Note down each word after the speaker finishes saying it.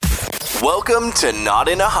Welcome to Not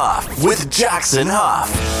in a Huff with Jackson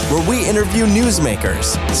Huff, where we interview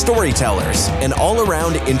newsmakers, storytellers, and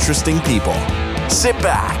all-around interesting people. Sit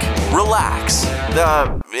back, relax,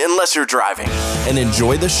 unless you're driving, and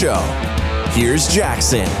enjoy the show. Here's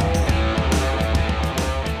Jackson.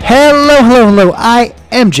 Hello. I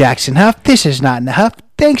am Jackson Huff. This is Not in a Huff.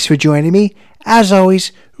 Thanks for joining me. As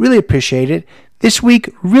always, really appreciate it. This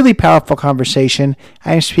week, really powerful conversation.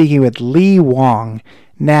 I am speaking with Lee Wong.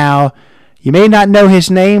 Now, you may not know his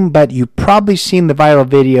name, but you've probably seen the viral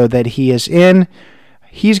video that he is in.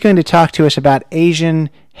 He's going to talk to us about Asian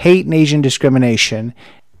hate and Asian discrimination.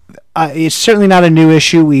 It's certainly not a new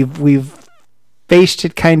issue. We've faced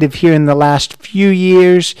it kind of here in the last few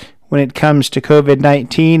years when it comes to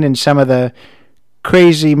COVID-19 and some of the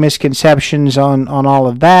crazy misconceptions on all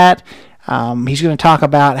of that. He's going to talk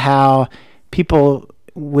about how people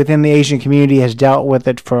within the Asian community has dealt with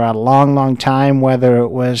it for a long time, whether it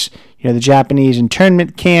was the Japanese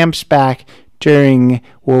internment camps back during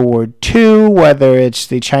World War II, whether it's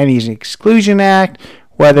the Chinese Exclusion Act,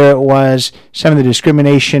 whether it was some of the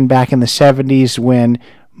discrimination back in the 70s when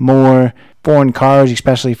more foreign cars,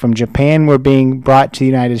 especially from Japan, were being brought to the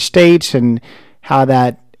United States and how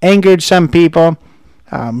that angered some people.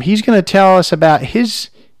 He's going to tell us about his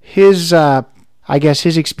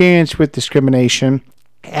experience with discrimination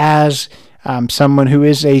as someone who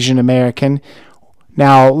is Asian American.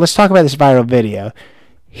 Now, let's talk about this viral video.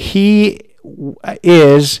 He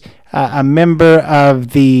is a member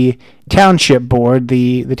of the township board,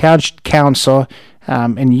 the township council,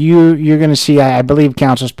 and you're going to see, I believe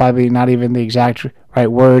council is probably not even the exact right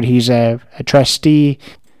word. He's a trustee,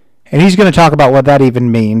 and he's going to talk about what that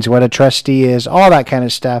even means, what a trustee is, all that kind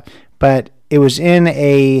of stuff. But it was in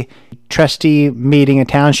a trustee meeting, a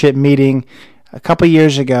township meeting a couple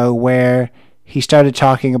years ago where he started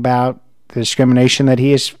talking about the discrimination that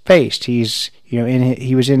he has faced. He was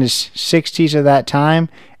in his 60s at that time,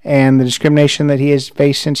 and the discrimination that he has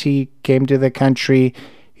faced since he came to the country,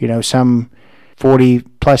 some 40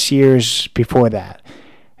 plus years before that.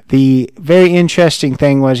 The very interesting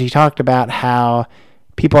thing was he talked about how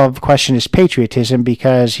people have questioned his patriotism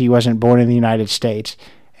because he wasn't born in the United States.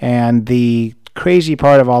 And the crazy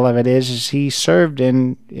part of all of it is he served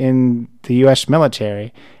in the U.S.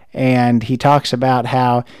 military. And he talks about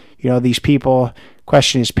how, these people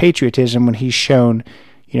question his patriotism when he's shown,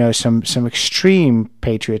 some extreme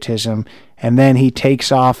patriotism. And then he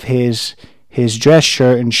takes off his dress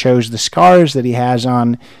shirt and shows the scars that he has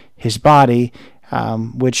on his body,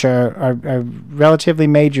 which are relatively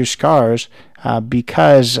major scars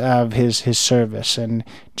because of his service, and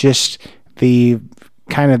just the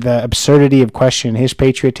kind of the absurdity of questioning his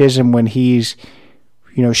patriotism when he's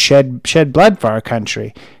shed blood for our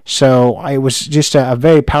country. So it was just a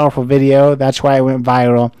very powerful video. That's why it went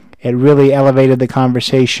viral. It really elevated the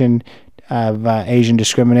conversation of Asian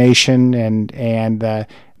discrimination and the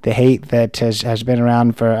hate that has been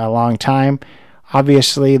around for a long time.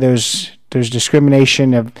 Obviously, there's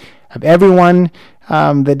discrimination of everyone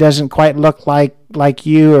that doesn't quite look like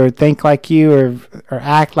you or think like you or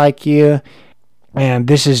act like you. And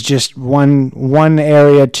this is just one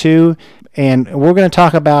area too. And we're going to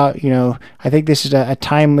talk about, I think this is a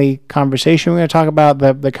timely conversation. We're going to talk about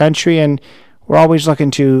the country, and we're always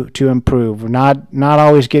looking to improve. We're not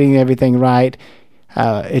always getting everything right.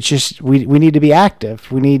 It's just we need to be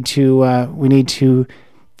active. We need to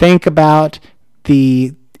think about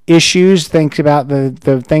the issues, think about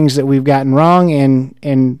the things that we've gotten wrong,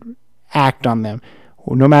 and act on them.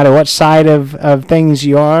 No matter what side of things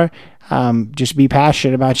you are, just be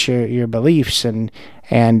passionate about your beliefs and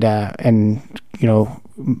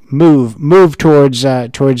move towards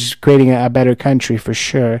creating a better country for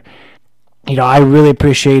sure. I really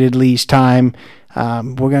appreciated Lee's time.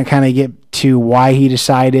 We're going to kind of get to why he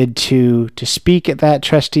decided to speak at that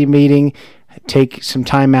trustee meeting, take some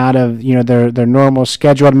time out of their normal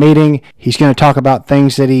scheduled meeting. He's going to talk about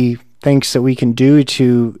things that he thinks that we can do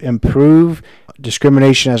to improve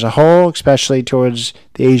discrimination as a whole, especially towards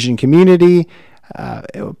the Asian community.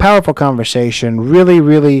 Powerful conversation.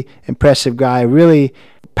 Really impressive guy. Really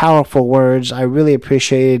powerful words. I really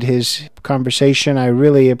appreciated his conversation. I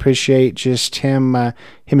really appreciate just him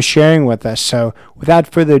sharing with us. So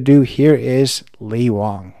without further ado, here is Lee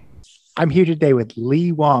Wong. I'm here today with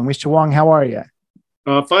Lee Wong. Mr. Wong, how are you?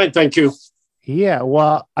 Fine, thank you. Yeah,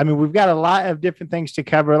 well, we've got a lot of different things to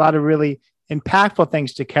cover, a lot of really impactful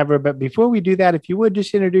things to cover. But before we do that, if you would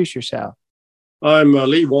just introduce yourself. I'm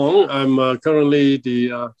Lee Wong. I'm currently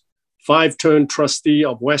the 5-term trustee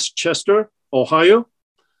of Westchester, Ohio.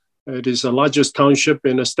 It is the largest township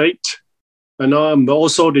in the state. And I'm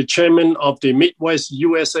also the chairman of the Midwest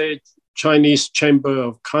USA Chinese Chamber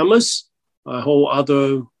of Commerce. I hold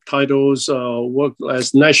other titles, work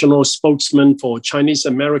as national spokesman for Chinese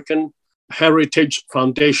American Heritage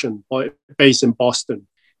Foundation based in Boston.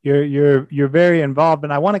 You're very involved,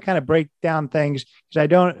 and I want to kind of break down things because I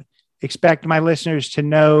don't expect my listeners to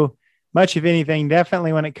know much of anything,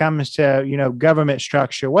 definitely when it comes to, government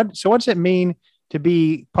structure. What's it mean to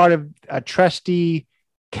be part of a trustee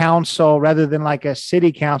council rather than like a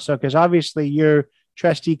city council? Because obviously your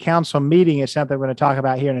trustee council meeting is something we're going to talk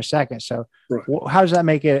about here in a second. So right. How's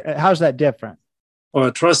that different? Well,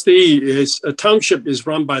 a township is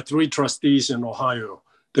run by 3 trustees in Ohio.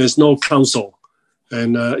 There's no council,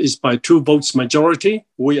 and it's by 2 votes majority.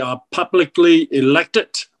 We are publicly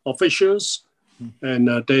elected officials, and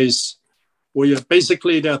there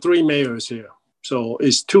are 3 mayors here. So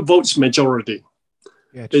it's 2 votes majority.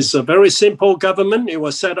 Gotcha. It's a very simple government. It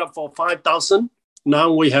was set up for 5,000.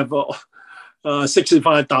 Now we have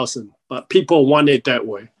 65,000, but people want it that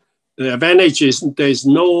way. The advantage is there's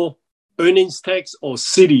no earnings tax or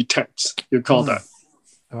city tax, you call that.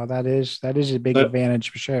 Oh, that is a big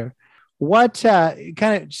advantage for sure. What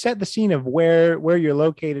kind of set the scene of where you're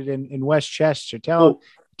located in West Chester? Tell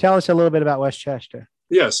us a little bit about West Chester.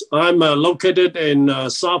 Yes, I'm located in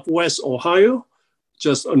Southwest Ohio,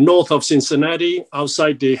 just north of Cincinnati,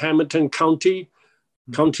 outside the Hamilton county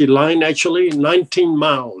line, actually 19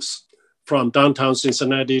 miles from downtown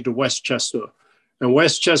Cincinnati to West Chester. And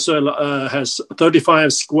West Chester has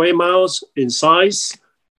 35 square miles in size.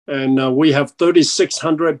 And we have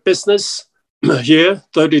 3,600 business here,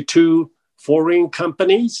 32 foreign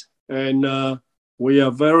companies. And we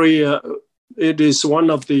are it is one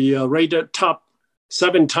of the top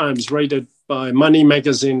 7 times rated by Money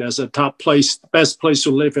Magazine as a best place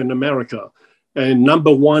to live in America, and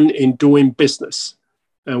number 1 in doing business.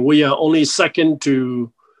 And we are only second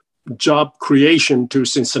to job creation to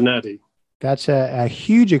Cincinnati. That's a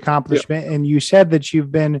huge accomplishment. Yeah. And you said that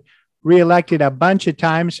you've been reelected a bunch of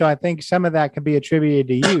times. So I think some of that can be attributed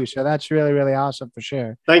to you. So that's really, really awesome for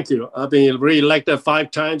sure. Thank you. I've been reelected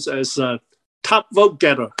 5 times as a top vote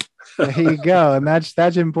getter. There you go. And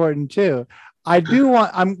that's important too. We're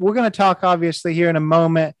going to talk obviously here in a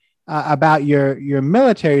moment about your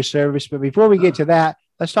military service. But before we get to that,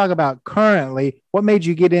 let's talk about currently what made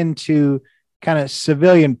you get into kind of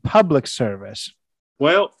civilian public service.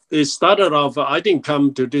 Well, it started off, I didn't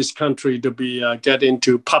come to this country to get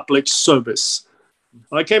into public service.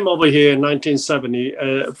 I came over here in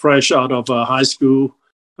 1970, fresh out of high school,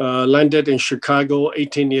 landed in Chicago,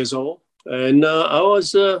 18 years old. And I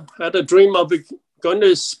had a dream of going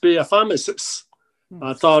to be a pharmacist.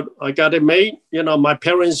 I thought I got it made. My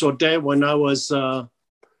parents were dead when I was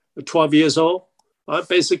 12 years old. I'm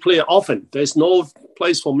basically an orphan. There's no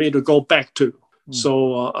place for me to go back to.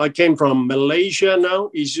 So I came from Malaysia now.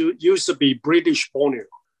 It used to be British Borneo.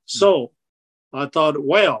 So I thought,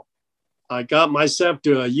 well, I got myself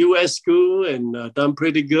to a U.S. school and done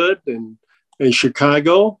pretty good in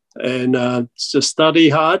Chicago, and just study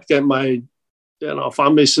hard, get my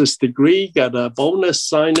pharmacist degree, got a bonus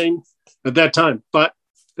signing at that time. But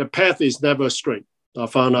the path is never straight. I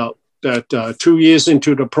found out that 2 years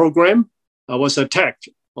into the program, I was attacked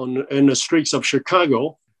in the streets of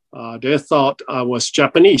Chicago. They thought I was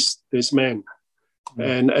Japanese, this man.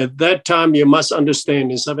 And at that time, you must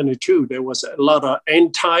understand, in 72, there was a lot of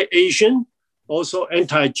anti-Asian, also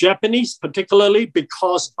anti-Japanese, particularly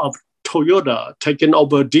because of Toyota taking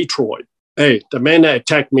over Detroit. Hey, the man that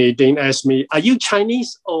attacked me didn't ask me, are you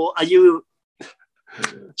Chinese or are you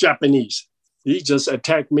Japanese? He just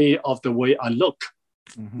attacked me of the way I look,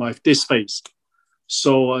 this face.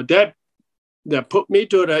 So that put me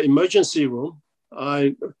to the emergency room.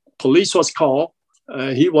 Police was called.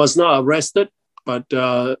 He was not arrested, but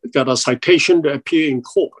got a citation to appear in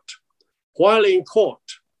court. While in court,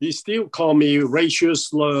 he still called me racial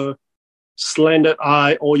slur, slanted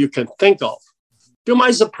eye, all you can think of. To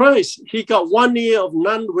my surprise, he got 1 year of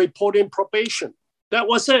non-reporting probation. That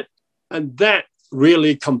was it. And that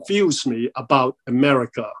really confused me about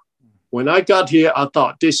America. When I got here, I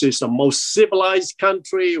thought this is the most civilized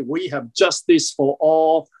country. We have justice for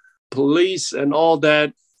all, police and all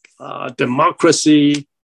that, democracy.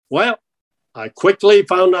 Well, I quickly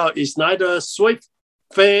found out it's neither swift,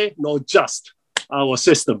 fair, nor just, our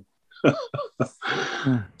system.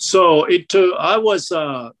 So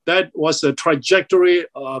that was a trajectory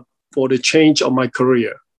for the change of my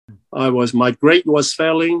career. My grade was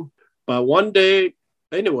failing, but one day,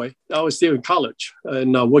 anyway, I was still in college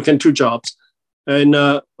and working 2 jobs. And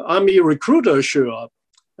Army recruiter showed up,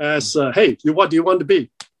 asked, hey, what do you want to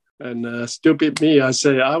be? And stupid me, I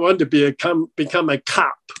say, I want to become a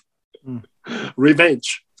cop.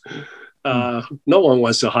 Revenge. No one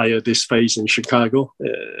wants to hire this face in Chicago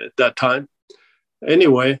at that time.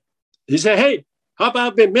 Anyway, he said, hey, how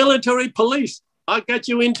about the military police? I'll get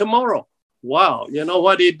you in tomorrow. Wow. You know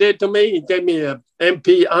what he did to me? He gave me a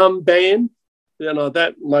MP armband. You know,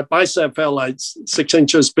 that my bicep felt like 6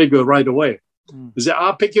 inches bigger right away. He said,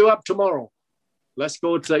 I'll pick you up tomorrow. Let's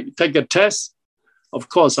go take a test. Of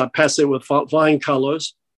course, I passed it with flying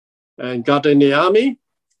colors and got in the Army,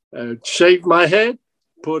 shaved my head,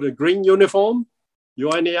 put a green uniform.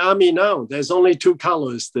 You're in the Army now. There's only 2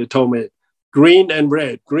 colors, they told me, green and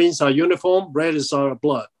red. Greens are uniform, red is our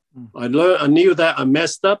blood. I knew that I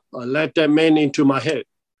messed up. I let that man into my head.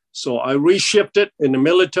 So I reshifted in the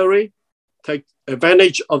military, take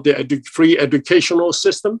advantage of the free educational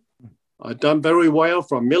system. I done very well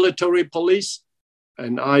from military police,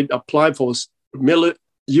 and I applied for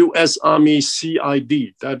U.S. Army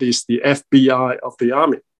CID. That is the FBI of the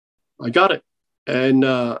Army. I got it. And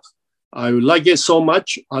I like it so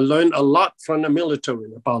much. I learned a lot from the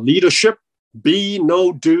military about leadership, be,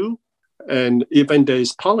 no, do, and even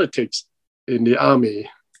there's politics in the Army.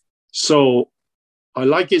 So I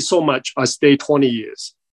like it so much, I stayed 20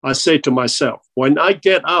 years. I say to myself, when I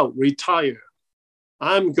get out, retire,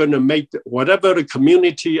 I'm going to make whatever the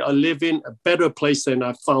community I live in a better place than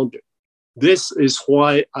I found it. This is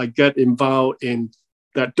why I get involved in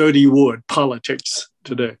that dirty word, politics,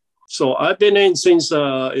 today. So I've been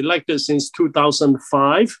elected since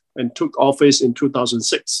 2005 and took office in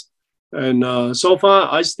 2006. And so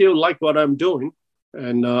far, I still like what I'm doing.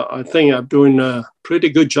 And I think I'm doing a pretty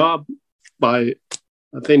good job I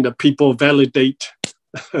think the people validate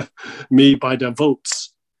me by their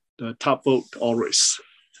votes, the top vote always.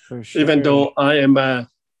 For sure. Even though I am,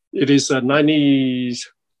 it is a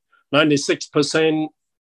 96%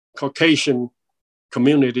 Caucasian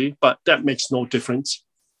community, but that makes no difference.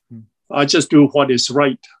 I just do what is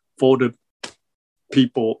right for the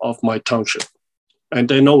people of my township, and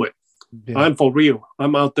they know it. Yeah. I'm for real.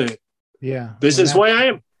 I'm out there. Yeah, this is where I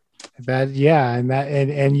am.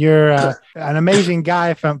 And you're an amazing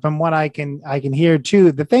guy from what I can hear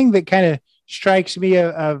too. The thing that kind of strikes me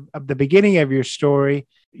of the beginning of your story,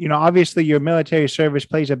 you know, obviously your military service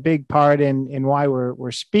plays a big part in why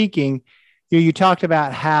we're speaking. You talked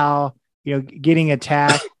about how, you know, getting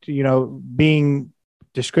attacked, you know, being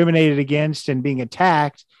discriminated against and being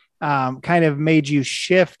attacked kind of made you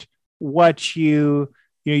shift what your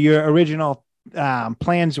original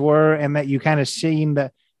plans were, and that you kind of seen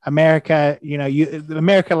that America, you know,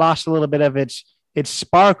 America lost a little bit of its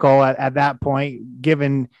sparkle at that point,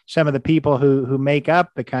 given some of the people who make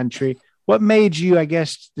up the country. What made you, I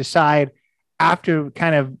guess, decide after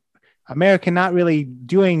kind of America not really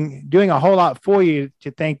doing a whole lot for you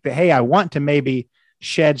to think that, hey, I want to maybe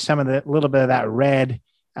shed some of the little bit of that red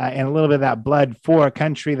and a little bit of that blood for a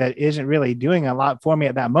country that isn't really doing a lot for me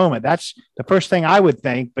at that moment? That's the first thing I would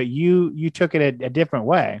think, but you took it a different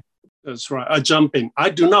way. That's right. I jump in. I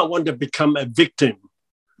do not want to become a victim.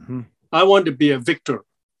 Mm-hmm. I want to be a victor.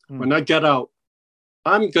 Mm-hmm. When I get out,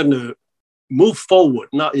 I'm going to move forward,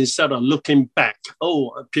 not instead of looking back.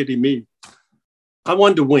 Oh, pity me. I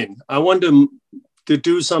want to win. I want to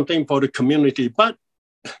do something for the community. But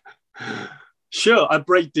sure, I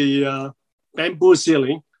break the bamboo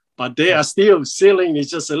ceiling, but they are still, ceiling is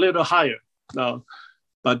just a little higher now.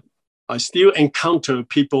 But I still encounter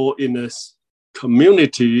people in this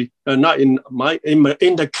community, not in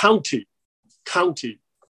the county,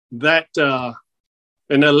 that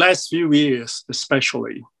in the last few years,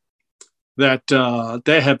 especially, that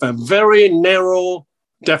they have a very narrow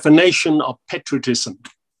definition of patriotism.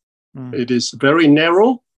 It is very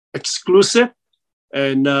narrow, exclusive,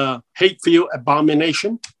 and hate-filled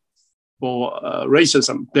abomination for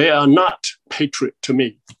racism. They are not patriot to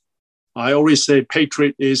me. I always say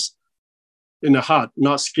patriot is in the heart,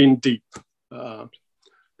 not skin deep.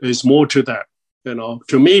 There's more to that. You know,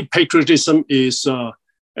 to me, patriotism is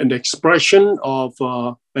an expression of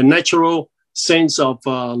a natural sense of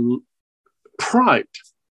pride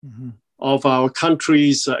of our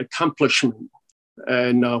country's accomplishment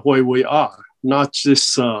and where we are, not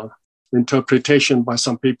just interpretation by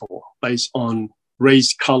some people based on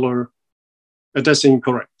race, color. That's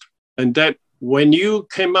incorrect. And that when you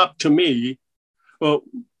came up to me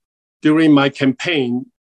during my campaign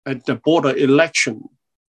at the border election,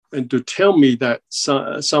 and to tell me that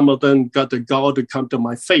some of them got the gall to come to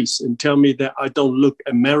my face and tell me that I don't look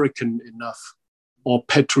American enough or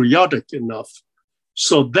patriotic enough.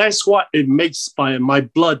 So that's what it makes my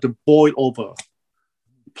blood to boil over.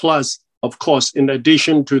 Plus, of course, in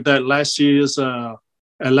addition to that, last year's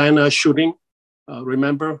Atlanta shooting,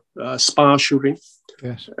 remember, Spa shooting,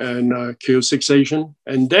 yes, and killed 6 Asians.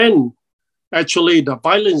 And then Actually, the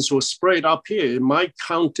violence was spread up here. It might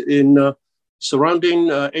count in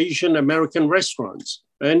surrounding Asian American restaurants.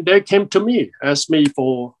 And they came to me, asked me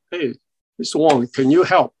for, hey, Mr. Wong, can you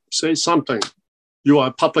help? Say something. You are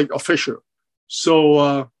a public official.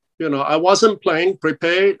 So, I wasn't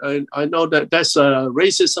prepared. And I know that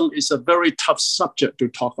racism is a very tough subject to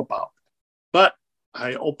talk about. But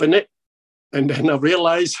I opened it and then I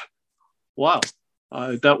realized, wow,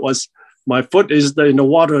 my foot is in the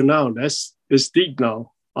water now. It's deep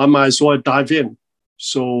now. I might as well dive in.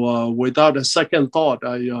 So without a second thought,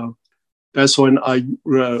 that's when I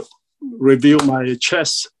revealed my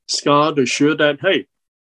chest scar to show that, hey,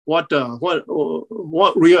 what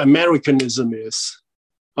real Americanism is.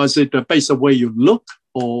 Is it based on the way you look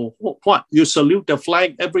or what? You salute the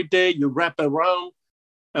flag every day, you wrap around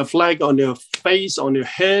a flag on your face, on your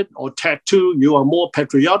head, or tattoo, you are more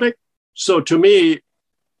patriotic. So to me,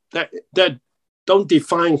 that don't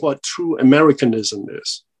define what true Americanism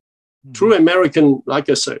is. Mm-hmm. True American, like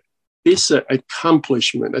I said, is an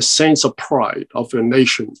accomplishment, a sense of pride of a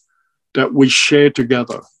nation that we share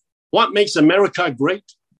together. What makes America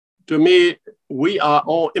great? To me, we are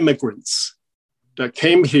all immigrants that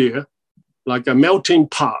came here like a melting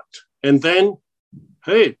pot. And then,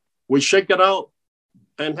 hey, we shake it out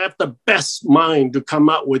and have the best mind to come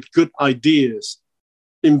up with good ideas,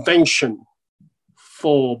 invention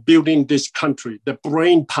for building this country, the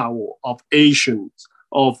brain power of Asians,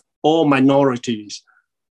 of all minorities.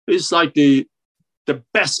 It's like the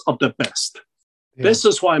best of the best. Yeah. This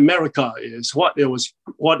is why America is what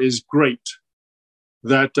is great.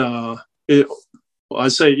 That I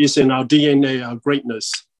say is in our DNA, our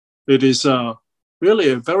greatness. It is really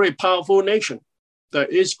a very powerful nation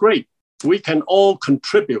that is great. We can all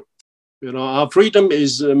contribute. Our freedom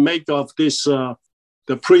is made of this, the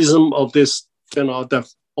prism of this,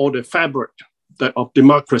 all the fabric of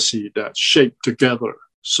democracy that shaped together.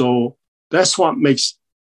 So that's what makes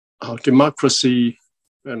our democracy,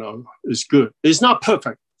 is good. It's not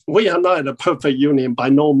perfect. We are not in a perfect union by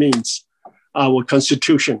no means. Our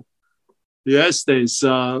constitution, yes, there's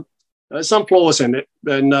some flaws in it,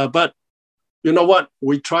 but you know what?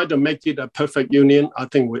 We try to make it a perfect union. I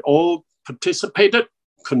think we all participated,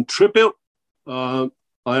 contribute. I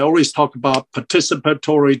always talk about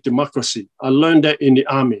participatory democracy. I learned that in the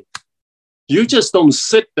Army. You just don't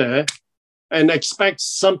sit there and expect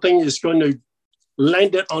something is going to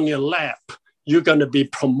land it on your lap. You're going to be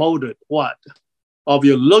promoted, what? Of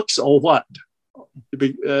your looks or what?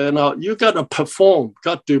 You got to perform,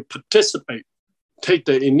 got to participate, take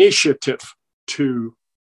the initiative to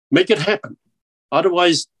make it happen.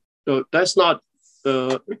 Otherwise, that's not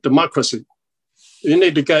democracy. You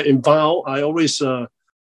need to get involved. I always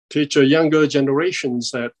teach younger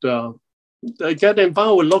generations that they get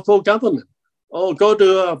involved with local government. Or go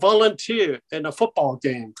to volunteer in a football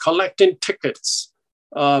game, collecting tickets,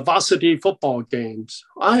 varsity football games.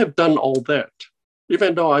 I have done all that.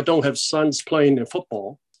 Even though I don't have sons playing in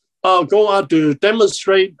football, I'll go out to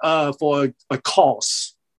demonstrate for a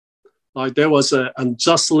cause. Like there was an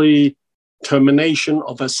unjustly termination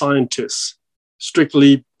of a scientist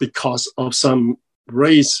strictly because of some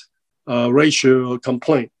racial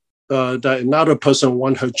complaint that another person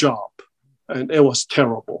won her job. And it was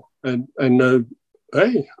terrible. And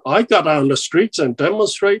hey, I got out on the streets and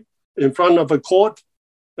demonstrate in front of a court,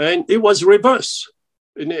 and it was reversed.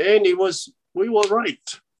 In the end, we were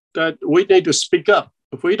right that we need to speak up.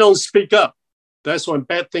 If we don't speak up, that's when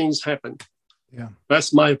bad things happen. Yeah,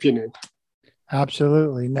 that's my opinion.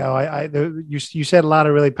 Absolutely. No, you said a lot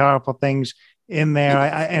of really powerful things in there.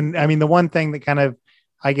 I mean, the one thing that kind of,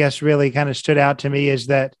 I guess, really kind of stood out to me is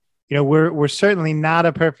that, we're certainly not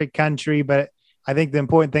a perfect country, but I think the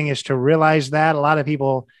important thing is to realize that a lot of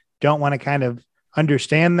people don't want to kind of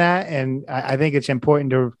understand that. And I think it's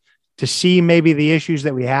important to see maybe the issues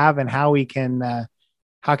that we have and how we can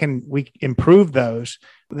improve those.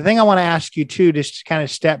 The thing I want to ask you too, just to kind of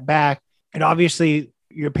step back, and obviously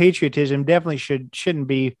your patriotism definitely shouldn't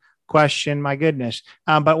be questioned. My goodness.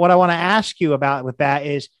 But what I want to ask you about with that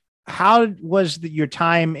is, how was your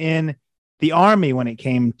time in the Army when it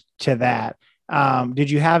came to that? Did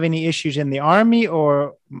you have any issues in the Army?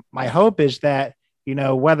 Or my hope is that,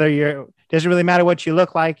 whether doesn't really matter what you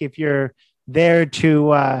look like, if you're there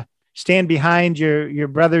to stand behind your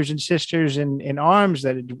brothers and sisters in arms,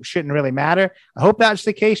 that it shouldn't really matter. I hope that's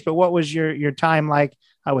the case. But what was your time like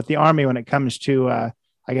with the Army when it comes to, I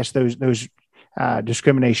guess, those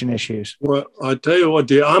discrimination issues? Well, I tell you what,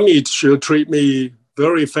 the Army should treat me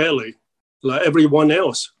very fairly, like everyone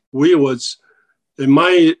else. In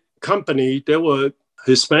my company, there were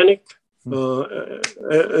Hispanic,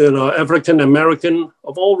 African American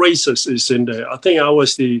of all races is in there. I think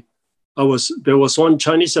there was one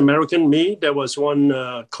Chinese American, me. There was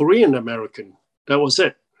one Korean American. That was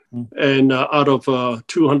it. And out of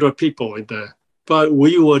 200 people in there, but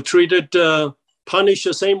we were punished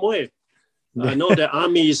the same way. I know the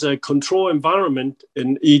Army is a controlled environment,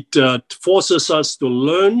 and it forces us to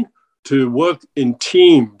learn to work in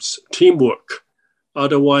teamwork.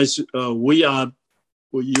 Otherwise,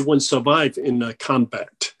 you won't survive in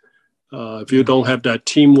combat if you don't have that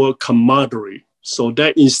teamwork camaraderie. So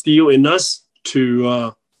that instilled in us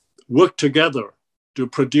to work together to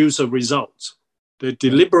produce a result. They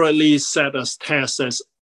deliberately set us tasks that's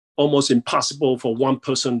almost impossible for one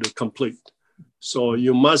person to complete. So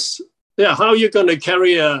you must, how are you going to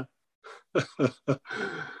carry a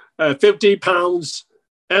 50 pounds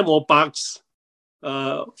ammo box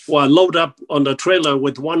load up on the trailer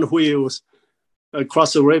with one wheel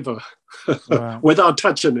across the river without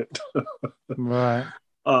touching it? Right.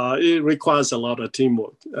 It requires a lot of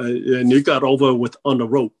teamwork, and you got over on the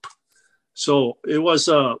rope. So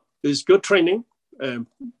it's good training,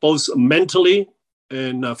 both mentally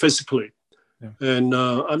and physically. Yeah. And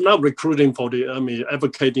I'm not recruiting for the Army,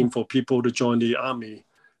 advocating for people to join the Army.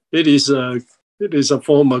 It is a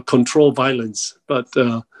form of controlled violence, but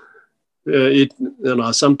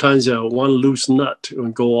sometimes one loose nut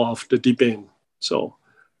will go off the deep end. So,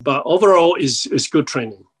 but overall, it's good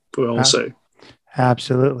training, we'll say.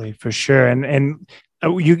 Absolutely, for sure. And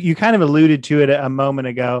you kind of alluded to it a moment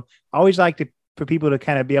ago. I always like for people to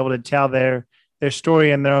kind of be able to tell their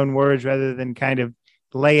story in their own words rather than kind of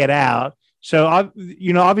lay it out. So,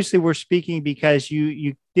 obviously we're speaking because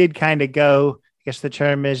you did kind of go, I guess the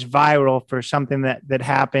term is viral, for something that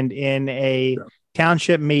happened in a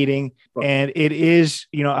township meeting. And it is,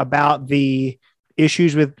 about the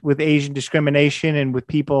issues with Asian discrimination and with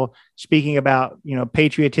people speaking about,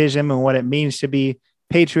 patriotism and what it means to be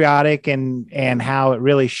patriotic and how it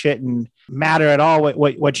really shouldn't matter at all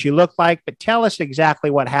what you look like. But tell us exactly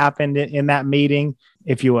what happened in that meeting,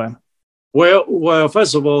 if you would. Well,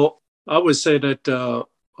 first of all, I would say that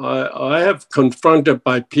I have confronted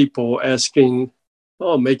by people asking,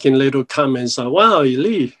 making little comments like, wow,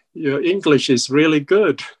 Lee, your English is really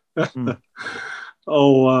good.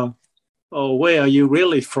 Where are you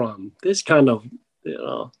really from? This kind of,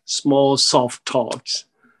 small, soft talks.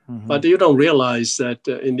 Mm-hmm. But you don't realize that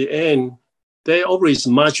in the end, they always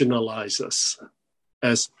marginalize us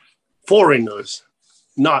as foreigners,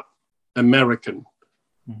 not American.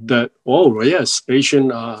 Mm-hmm. That, yes,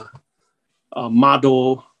 Asian are a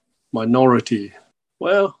model minority.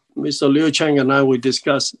 Well, Mr. Liu Cheng and I, we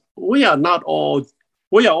discussed, we are all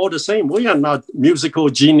the same. We are not musical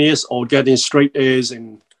genius or getting straight A's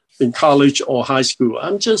in college or high school.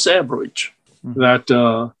 I'm just average. Mm-hmm.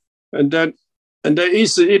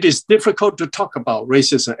 It is difficult to talk about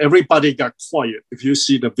racism. Everybody got quiet if you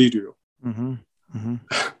see the video. Mm-hmm. Mm-hmm.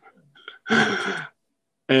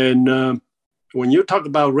 And when you talk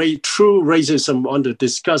about true racism, want to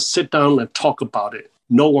discuss, sit down and talk about it.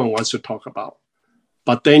 No one wants to talk about.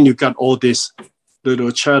 But then you got all this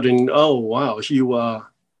little chatting. Oh, wow, you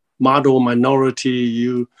are model minority.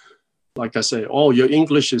 You, like I say, your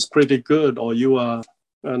English is pretty good. Or you are,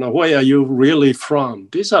 where are you really from?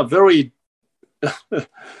 These are very,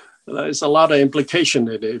 there's a lot of implication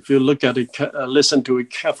in it. If you look at it, listen to it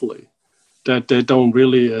carefully, that they don't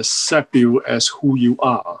really accept you as who you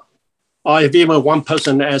are. Or if even one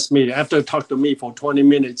person asked me, after talk to me for 20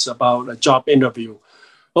 minutes about a job interview,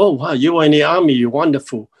 oh, wow, you were in the Army, you're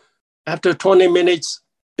wonderful. After 20 minutes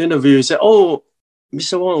interview, you say, oh,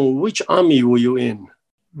 Mr. Wong, which Army were you in?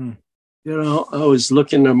 Hmm. I was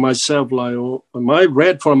looking at myself like, am I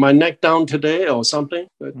red from my neck down today or something?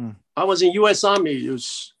 But I was in U.S. Army.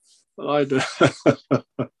 But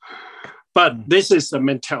this is the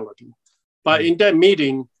mentality. But in that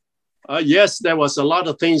meeting, yes, there was a lot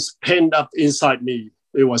of things penned up inside me.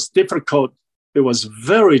 It was difficult. It was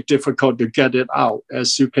very difficult to get it out,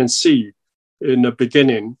 as you can see in the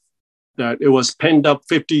beginning, that it was penned up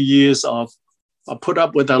 50 years of, I put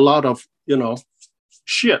up with a lot of,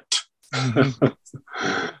 shit.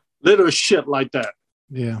 Mm-hmm. Little shit like that.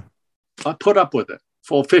 Yeah. I put up with it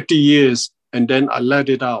for 50 years and then I let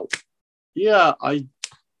it out. Yeah, I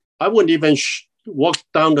wouldn't even walk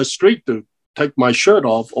down the street to take my shirt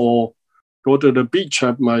off or go to the beach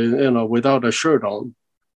without a shirt on.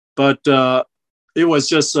 But it was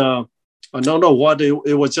just, I don't know what,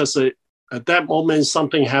 it was just at that moment,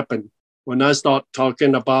 something happened. When I start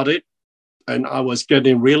talking about it and I was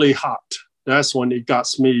getting really hot, that's when it got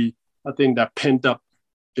me, I think, that pent up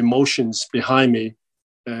emotions behind me.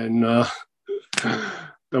 And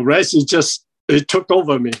The rest is just, it took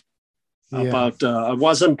over me. Yeah. But I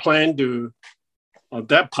wasn't planned to, on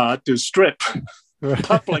that part, to strip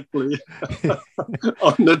publicly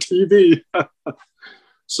on the TV.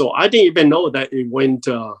 So I didn't even know that it went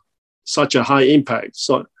such a high impact.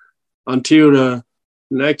 So until the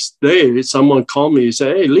next day, someone called me and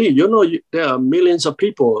said, "Hey, Lee, you know, there are millions of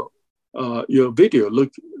people, your video,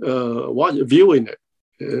 look, viewing it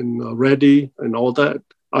and ready and all that."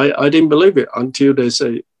 I didn't believe it until they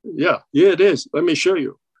say, yeah, it is. Let me show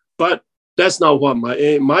you. But that's not what my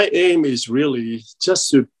aim. My aim is really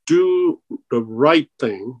just to do the right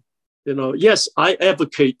thing. You know, yes, I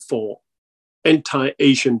advocate for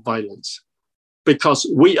anti-Asian violence because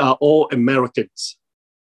we are all Americans,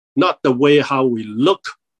 not the way how we look,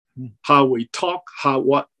 how we talk,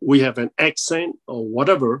 what we have an accent or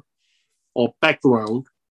whatever, or background.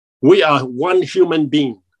 We are one human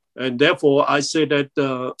being. And therefore, I say that,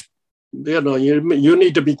 you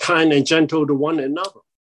need to be kind and gentle to one another.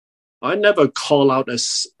 I never call out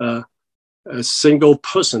a single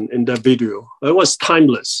person in that video. It was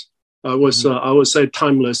timeless. I would say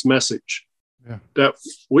timeless message. Yeah. That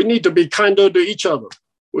we need to be kinder to each other.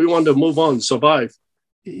 We want to move on, survive.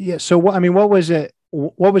 Yeah. So, what was it?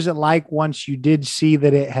 What was it like once you did see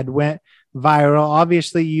that it had went viral?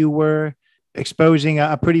 Obviously, you were exposing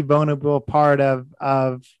a pretty vulnerable part of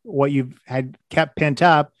what you had kept pent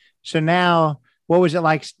up. So now, what was it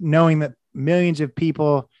like knowing that millions of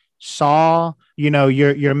people saw,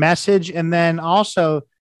 your message? And then also,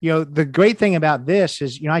 the great thing about this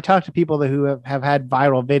is, I talk to people who have had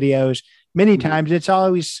viral videos many times. It's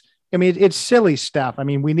always, it's silly stuff.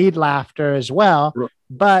 We need laughter as well, right.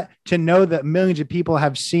 But to know that millions of people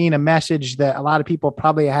have seen a message that a lot of people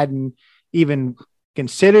probably hadn't even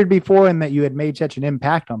considered before, and that you had made such an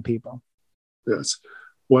impact on people. Yes.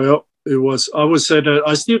 Well, I would say that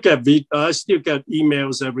I still get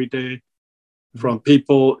emails every day from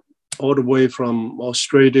people all the way from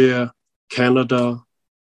Australia, Canada,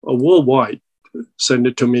 worldwide, send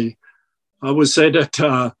it to me. I would say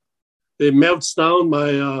that it melts down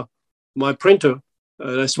my printer,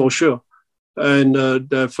 that's for sure. And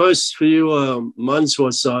the first few months it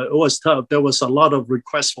was tough. There was a lot of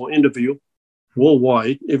requests for interview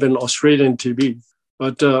worldwide, even Australian TV.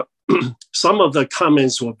 But some of the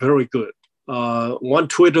comments were very good. One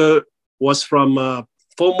Twitter was from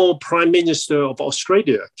former Prime Minister of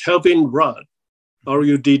Australia, Kelvin Rudd,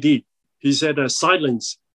 RUDD. He said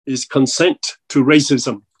silence is consent to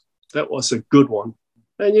racism. That was a good one.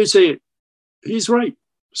 And you say, he's right.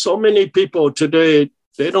 So many people today,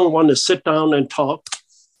 they don't want to sit down and talk,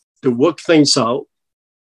 to work things out.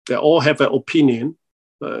 They all have an opinion.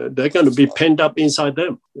 They're going to be penned up inside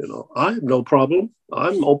them. I have no problem.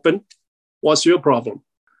 I'm open. What's your problem?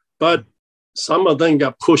 But some of them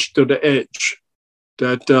got pushed to the edge.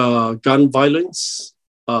 That gun violence,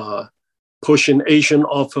 pushing Asian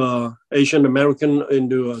American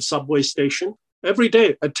into a subway station. Every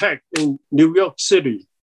day, attack in New York City,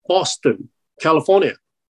 Boston, California.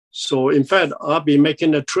 So in fact, I'll be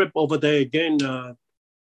making a trip over there again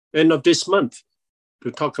end of this month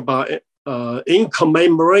to talk about it. In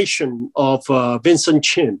commemoration of Vincent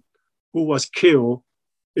Chin, who was killed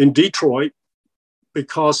in Detroit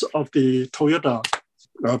because of the Toyota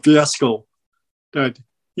fiasco, that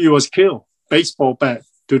he was killed, baseball bat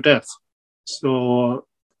to death. So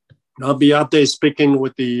I'll be out there speaking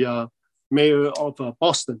with the mayor of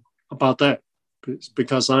Boston about that,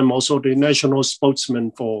 because I'm also the national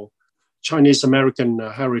spokesman for Chinese American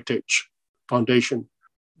Heritage Foundation.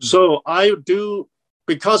 Mm-hmm. So I do,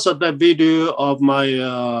 because of that video of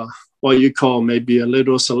my, what you call maybe a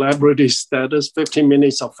little celebrity status, 15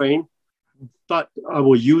 minutes of fame, but I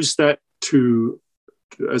will use that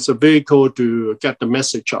as a vehicle to get the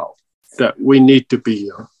message out that we need to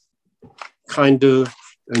be kinder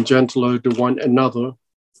and gentler to one another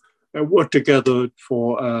and work together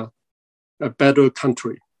for a better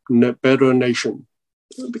country, a better nation.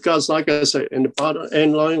 Because like I said, in the bottom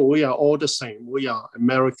end line, we are all the same. We are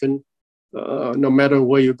American, no matter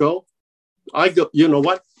where you go. You know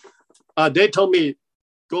what? They told me,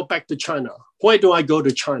 go back to China. Why do I go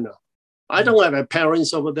to China? I don't have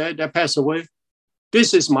parents over there that passed away.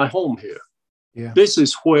 This is my home here. Yeah. This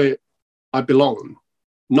is where I belong,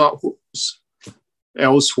 not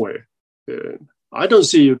elsewhere. I don't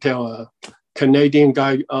see you tell a Canadian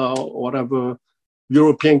guy, whatever,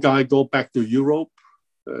 European guy, go back to Europe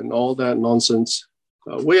and all that nonsense.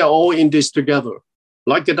 We are all in this together.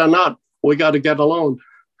 Like it or not, we got to get along.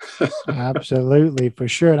 Absolutely, for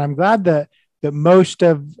sure. And I'm glad that most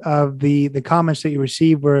of the comments that you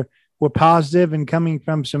received were were positive and coming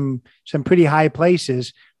from some pretty high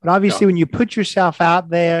places. But obviously, when you put yourself out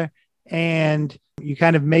there and you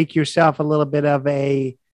kind of make yourself a little bit of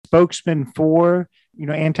a spokesman for,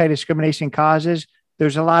 anti-discrimination causes,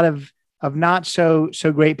 there's a lot of not so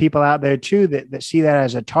great people out there too that see that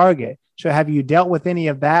as a target. So have you dealt with any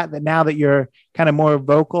of that now that you're kind of more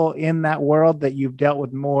vocal in that world, that you've dealt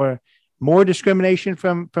with more discrimination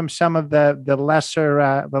from some of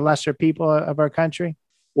the lesser people of our country?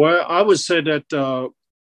 Well, I would say that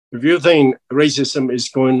if you think racism is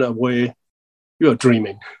going away, you're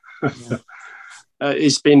dreaming. Yeah.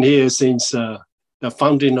 It's been here since the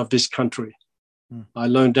founding of this country. I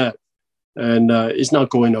learned that, and it's not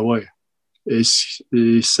going away. You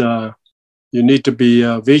need to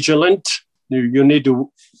be vigilant. You need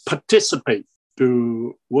to participate,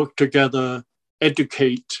 to work together,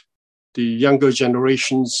 educate the younger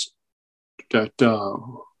generations that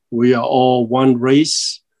we are all one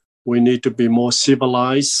race. We need to be more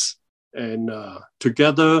civilized, and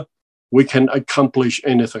together we can accomplish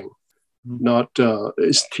anything. Not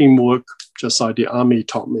it's teamwork, just like the Army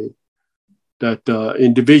taught me. That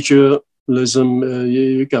individualism,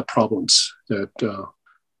 you got problems. That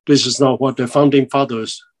this is not what the founding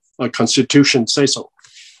fathers' Constitution says so.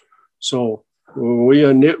 So we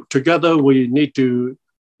are together. We need to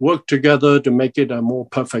work together to make it a more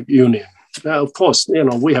perfect union. Now, of course,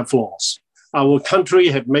 we have flaws. Our country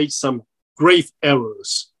had made some grave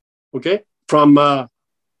errors. Okay, from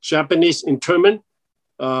Japanese internment,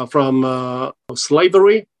 from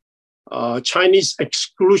slavery, Chinese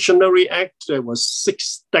Exclusionary Act that was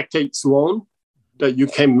 6 decades long, that you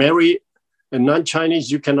can marry a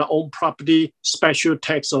non-Chinese, you cannot own property, special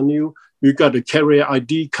tax on you, you got to carry an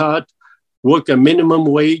ID card, work a minimum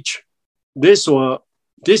wage. This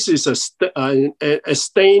is a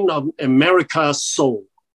stain of America's soul.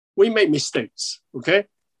 We make mistakes, okay?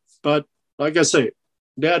 But like I say,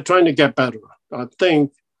 they are trying to get better.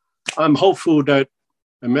 I'm hopeful that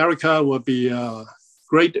America will be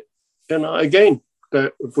great. And again,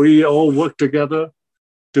 that if we all work together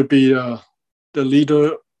to be the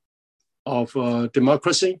leader of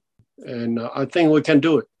democracy, and I think we can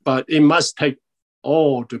do it. But it must take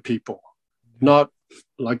all the people, not,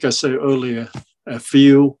 like I said earlier, a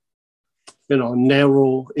few,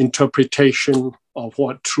 narrow interpretation of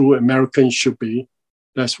what true Americans should be.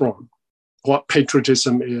 That's wrong. What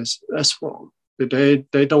patriotism is, that's wrong. They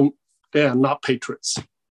are not patriots.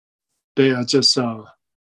 They are just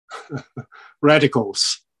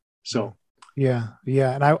radicals. So yeah.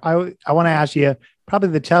 And I want to ask you probably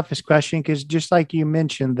the toughest question, because just like you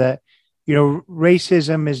mentioned that,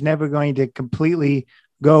 racism is never going to completely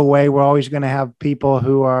go away. We're always going to have people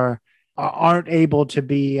who aren't able to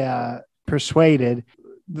be persuaded.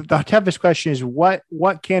 The toughest question is what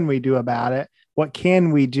can we do about it? What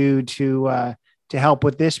can we do to help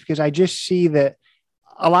with this? Because I just see that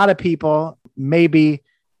a lot of people, maybe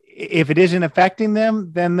if it isn't affecting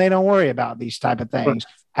them, then they don't worry about these type of things.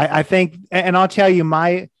 I think, and I'll tell you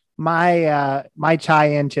my tie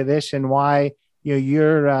into this and why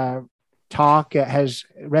your talk has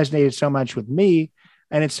resonated so much with me.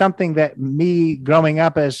 And it's something that me growing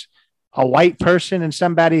up as a white person and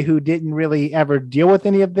somebody who didn't really ever deal with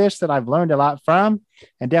any of this, that I've learned a lot from,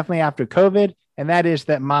 and definitely after COVID. And that is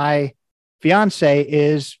that my fiance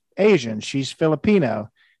is Asian. She's Filipino.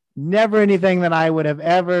 Never anything that I would have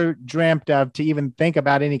ever dreamt of to even think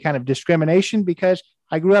about any kind of discrimination, because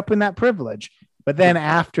I grew up in that privilege. But then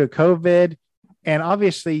after COVID, and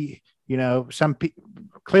obviously,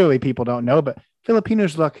 clearly people don't know, but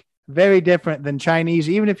Filipinos look very different than Chinese.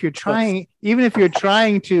 Even if you're trying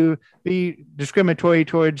to be discriminatory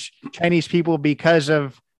towards Chinese people because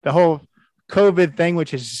of the whole COVID thing,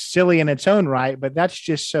 which is silly in its own right, but that's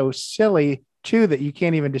just so silly too that you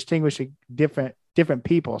can't even distinguish different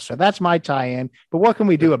people. So that's my tie-in. But what can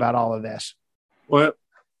we do about all of this? Well,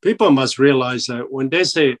 people must realize that when they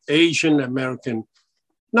say Asian American,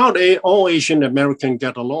 not all Asian American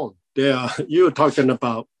get along. You're talking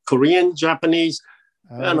about Korean, Japanese,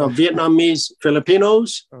 Vietnamese,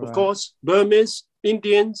 Filipinos, of course, Burmese,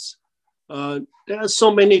 Indians. There are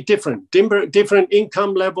so many different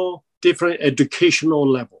income level, different educational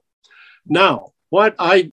level. Now, what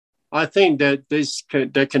I think that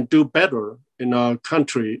they can do better in our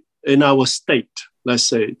country, in our state, let's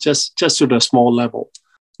say, just to the small level.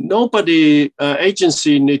 Nobody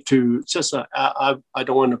agency need to just. I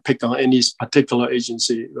don't want to pick on any particular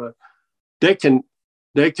agency. They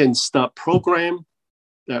can start program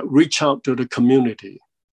that reach out to the community,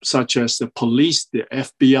 such as the police, the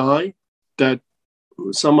FBI. That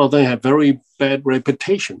some of them have very bad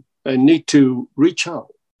reputation and need to reach out,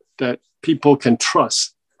 that people can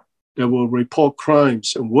trust. that will report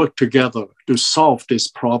crimes and work together to solve this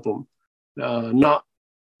problem. Not,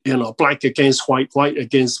 black against white, white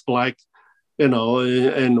against black,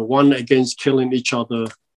 and one against killing each other.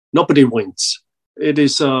 Nobody wins. It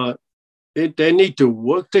is, they need to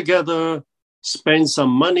work together, spend some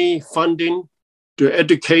money, funding to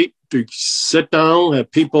educate, to sit down,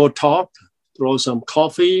 have people talk, throw some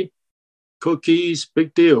coffee, cookies,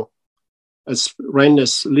 big deal. Rent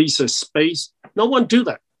at least a space. No one do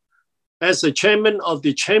that. As the chairman of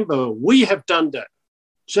the chamber, we have done that.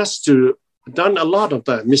 Done a lot of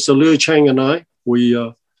that. Mr. Liu Chang and I,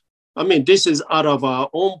 this is out of our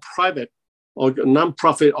own private or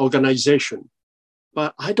nonprofit organization.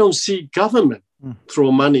 But I don't see government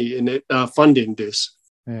throw money in it, funding this.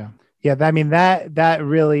 Yeah. That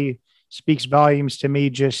really speaks volumes to me.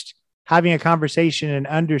 Just having a conversation and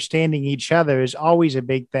understanding each other is always a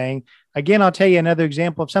big thing. Again, I'll tell you another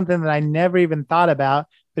example of something that I never even thought about,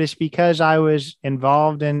 but it's because I was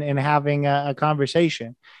involved in having a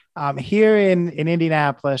conversation. Here in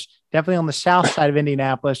Indianapolis, definitely on the south side of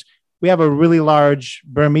Indianapolis, we have a really large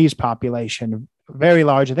Burmese population, very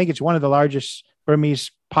large. I think it's one of the largest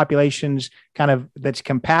Burmese populations that's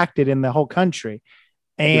compacted in the whole country.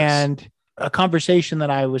 And a conversation that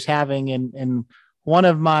I was having in one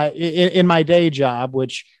of in my day job,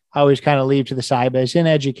 which I always kind of leave to the side, but it's in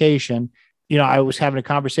education. I was having a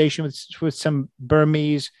conversation with some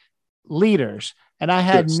Burmese leaders, and I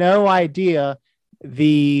had no idea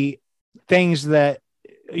the things that,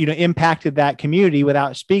 impacted that community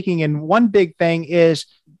without speaking. And one big thing is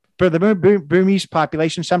for the Burmese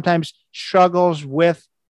population sometimes struggles with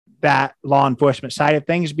that law enforcement side of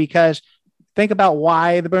things, because think about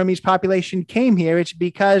why the Burmese population came here. It's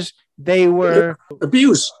because they were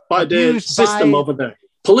abused by the system over there.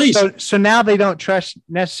 Police. So now they don't trust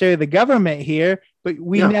necessarily the government here, but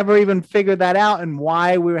we never even figured that out, and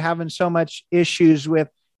why we were having so much issues with,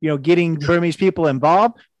 getting Burmese people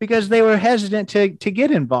involved, because they were hesitant to get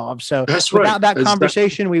involved. So without that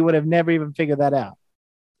conversation, we would have never even figured that out.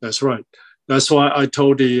 That's right. That's why I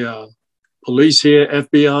told the police here,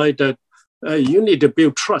 FBI, that you need to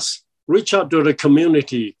build trust. Reach out to the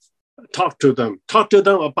community, talk to them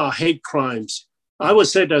about hate crimes. I would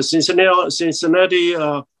say that Cincinnati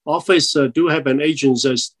office do have an agent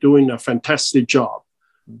that's doing a fantastic job.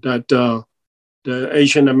 That the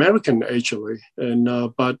Asian American actually, and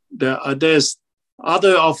but there's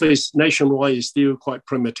other office nationwide is still quite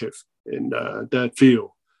primitive in that field.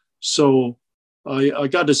 So I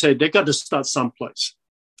got to say they got to start someplace.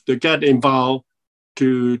 To get involved,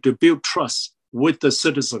 to build trust with the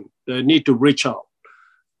citizen. They need to reach out.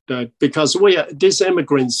 That because these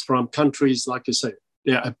immigrants from countries, like I said,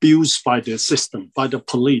 they're abused by the system, by the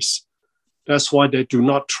police. That's why they do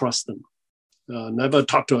not trust them. Never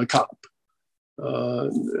talk to a cop,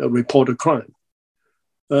 report a crime.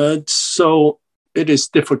 So it is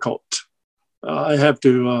difficult. I have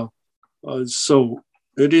to, so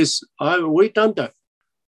it is, we've done that.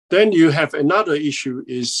 Then you have another issue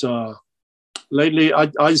is, lately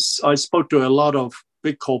I spoke to a lot of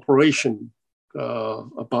big corporations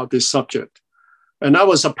about this subject. And I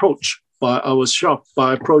was approached by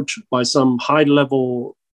some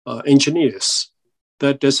high-level engineers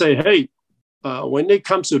that they say, hey, when it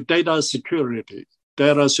comes to data security,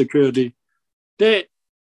 they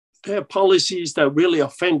have policies that really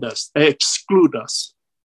offend us, they exclude us.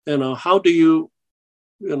 How do you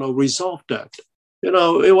resolve that?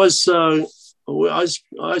 It was,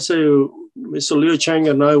 I say, Mr. Liu Chang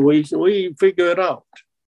and I, we figure it out.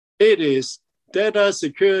 It is data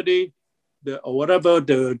security, the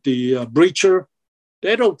breacher,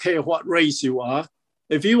 they don't care what race you are.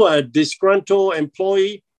 If you are a disgruntled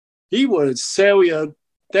employee, he will sell your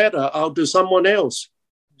data out to someone else.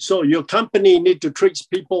 So your company need to treat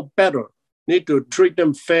people better, need to treat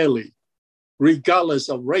them fairly, regardless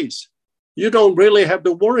of race. You don't really have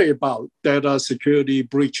to worry about data security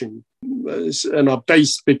breaching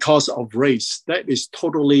based because of race. That is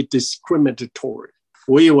totally discriminatory.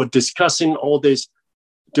 We were discussing all this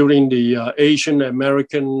during the Asian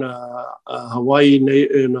American Hawaii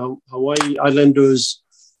Islanders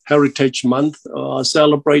Heritage Month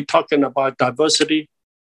celebrate, talking about diversity.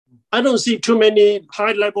 I don't see too many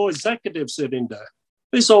high-level executives sitting there.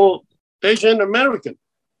 It's all Asian American.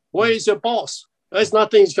 Where is your boss? There's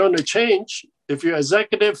nothing's going to change. If your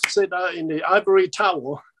executive sit in the ivory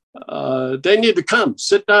tower, they need to come,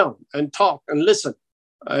 sit down and talk and listen.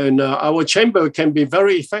 And our chamber can be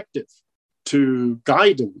very effective to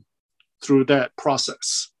guide them through that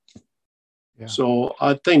process. Yeah. So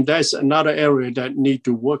I think that's another area that need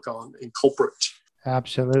to work on in corporate.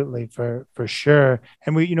 Absolutely, for sure.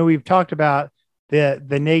 And we've talked about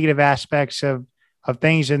the negative aspects of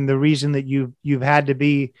things and the reason that you've had to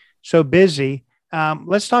be so busy.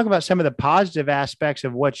 Let's talk about some of the positive aspects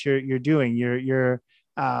of what you're doing. You're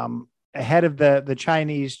ahead of the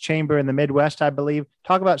Chinese Chamber in the Midwest, I believe.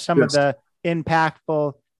 Talk about some of the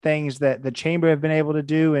impactful things that the Chamber have been able to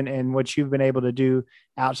do and what you've been able to do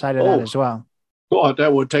outside of that as well. Well,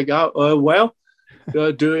 that will take out,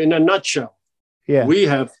 do in a nutshell. Yeah. We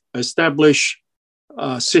have established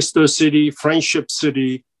sister city, friendship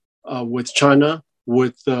city with China,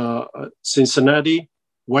 with Cincinnati,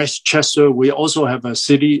 Westchester. We also have a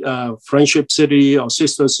city, friendship city or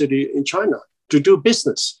sister city in China to do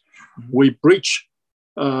business. Mm-hmm. We breach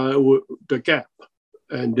the gap.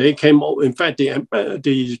 And they came, in fact,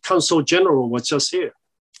 the Consul General was just here.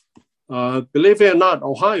 Believe it or not,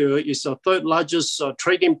 Ohio is the third largest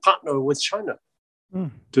trading partner with China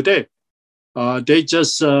today. They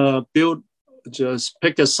just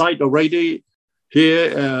pick a site already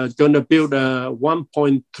here, going to build a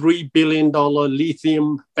 $1.3 billion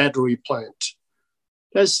lithium battery plant.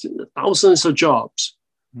 That's thousands of jobs.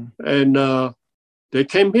 And they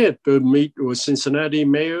came here to meet with Cincinnati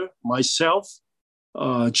mayor, myself,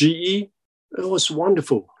 GE. It was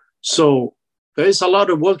wonderful. So there's a lot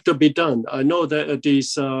of work to be done. I know that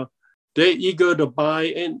they're eager to buy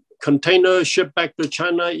in container shipped back to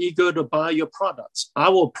China, eager to buy your products,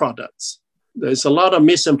 our products. There's a lot of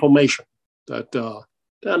misinformation that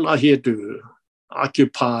they're not here to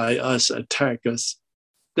occupy us, attack us.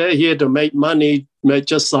 They're here to make money,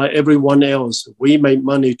 just like everyone else. We make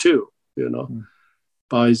money too,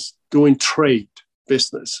 by doing trade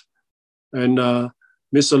business. And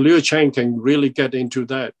Mr. Liu Chen can really get into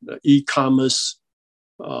that e-commerce.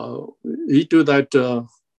 He do that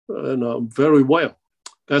very well.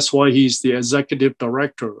 That's why he's the executive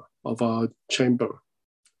director of our chamber,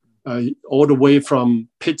 all the way from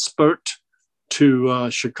Pittsburgh to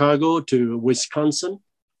Chicago to Wisconsin.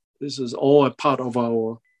 This is all a part of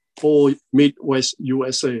our whole Midwest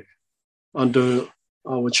USA under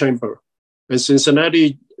our chamber. And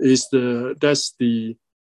Cincinnati that's the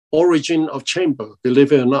origin of chamber,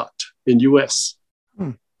 believe it or not, in US.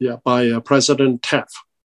 Yeah, by President Taft,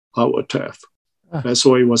 Howard Taft. That's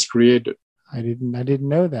why it was created. I didn't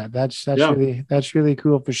know that. That's really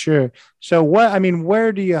cool for sure. So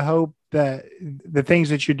where do you hope that the things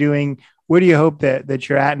that you're doing, where do you hope that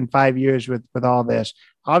you're at in 5 years with all this?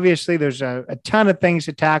 Obviously there's a ton of things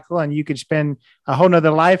to tackle and you could spend a whole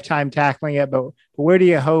nother lifetime tackling it, but where do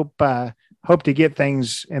you hope to get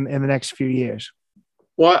things in the next few years?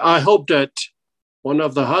 Well, I hope that one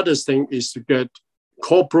of the hardest things is to get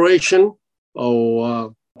corporation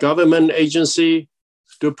or government agency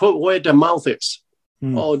to put where the mouth is.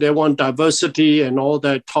 Oh, they want diversity and all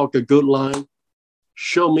that, talk a good line.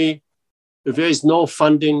 Show me. If there is no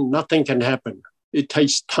funding, nothing can happen. It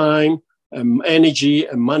takes time and energy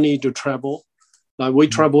and money to travel. Like we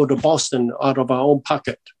travel to Boston out of our own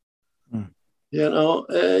pocket.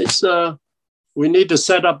 It's we need to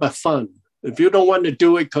set up a fund. If you don't want to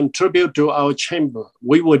do it, contribute to our chamber.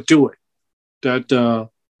 We will do it. That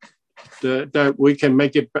we can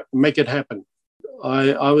make it happen.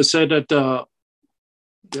 I would say that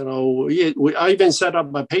I even set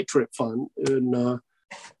up a Patriot Fund, and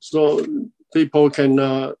so people can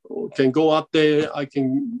go up there. I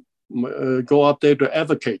can go up there to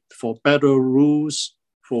advocate for better rules,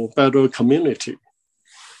 for better community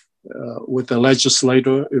with the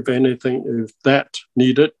legislator, if that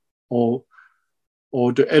needed, or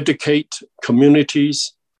to educate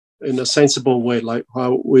communities in a sensible way, like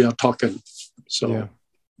how we are talking. So.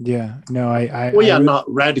 Yeah. No, we are not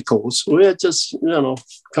radicals. We are just,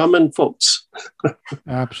 common folks.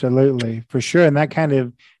 Absolutely, for sure. And that kind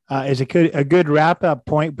of is a good wrap up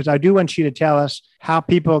point, but I do want you to tell us how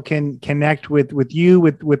people can connect with you,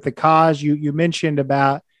 with the cause. You mentioned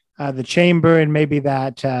about the chamber and maybe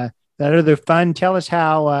that other fund. Tell us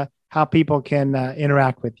how people can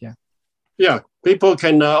interact with you. Yeah, people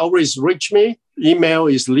can always reach me. Email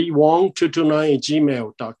is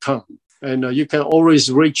liwong229@gmail.com. And you can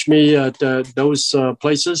always reach me at those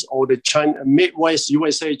places, or the Midwest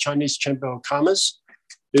USA Chinese Chamber of Commerce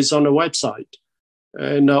is on the website.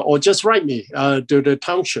 And or just write me to the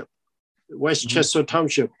township, Westchester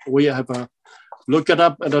Township. We have look it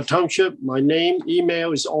up at the township. My name,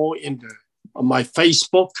 email is all in there. On my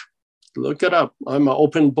Facebook, look it up. I'm an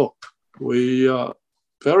open book. We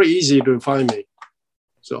very easy to find me.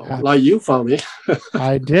 So like you found me.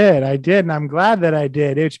 I did. And I'm glad that I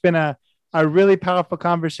did. It's been a really powerful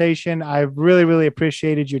conversation. I've really, really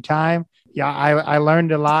appreciated your time. Yeah, I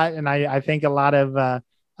learned a lot, and I think a lot of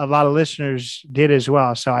listeners did as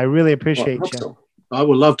well. So I really appreciate you. So. I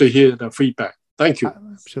would love to hear the feedback. Thank you.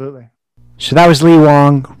 Absolutely. So that was Lee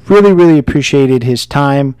Wong. Really, really appreciated his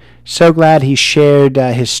time. So glad he shared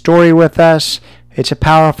his story with us. It's a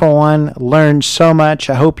powerful one. Learned so much.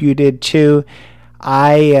 I hope you did too.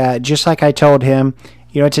 I just like I told him,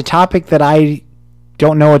 it's a topic that I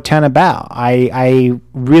don't know a ton about. I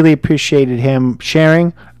really appreciated him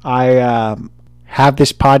sharing. I have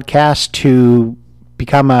this podcast to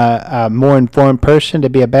become a more informed person, to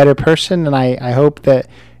be a better person, and I hope that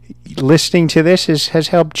listening to this has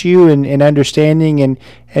helped you in understanding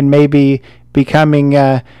and maybe becoming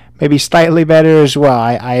maybe slightly better as well.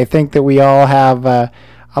 I think that we all have a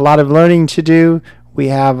lot of learning to do. We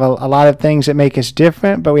have a lot of things that make us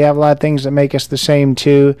different, but we have a lot of things that make us the same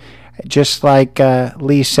too, just like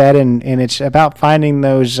Lee said, and it's about finding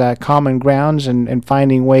those common grounds and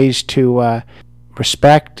finding ways to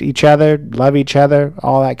respect each other, love each other,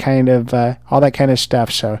 all that kind of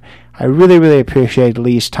stuff. So I really, really appreciate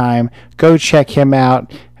Lee's time. Go check him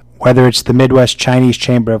out, whether it's the Midwest Chinese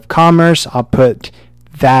Chamber of Commerce. I'll put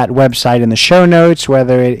that website in the show notes,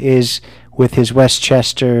 whether it is with his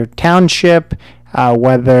Westchester Township,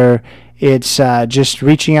 whether it's just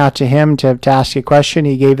reaching out to him to ask a question.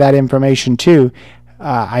 He gave that information too.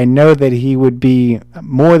 I know that he would be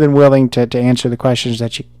more than willing to answer the questions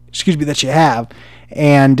that you have.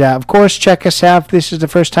 And of course, check us out. If this is the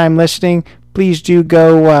first time listening, please do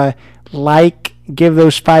go give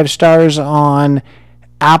those 5 stars on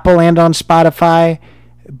Apple and on Spotify.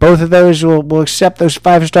 Both of those will accept those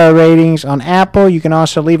 5-star ratings. On Apple, you can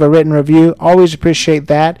also leave a written review. Always appreciate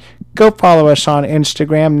that. Go follow us on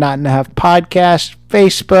Instagram, Not in a Huff Podcast,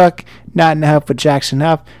 Facebook, Not in a Huff with Jackson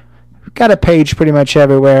Huff. We've got a page pretty much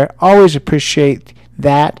everywhere. Always appreciate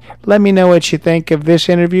that. Let me know what you think of this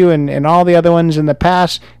interview and all the other ones in the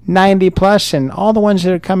past, 90 plus, and all the ones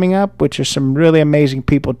that are coming up, which are some really amazing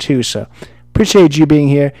people too. So appreciate you being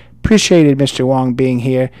here. Appreciated Mr. Wong being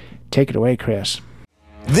here. Take it away, Chris.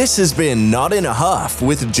 This has been Not in a Huff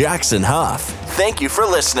with Jackson Huff. Thank you for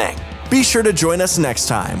listening. Be sure to join us next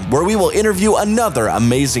time, where we will interview another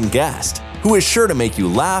amazing guest who is sure to make you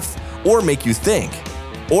laugh or make you think.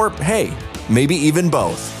 Or, hey, maybe even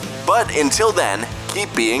both. But until then,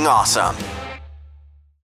 keep being awesome.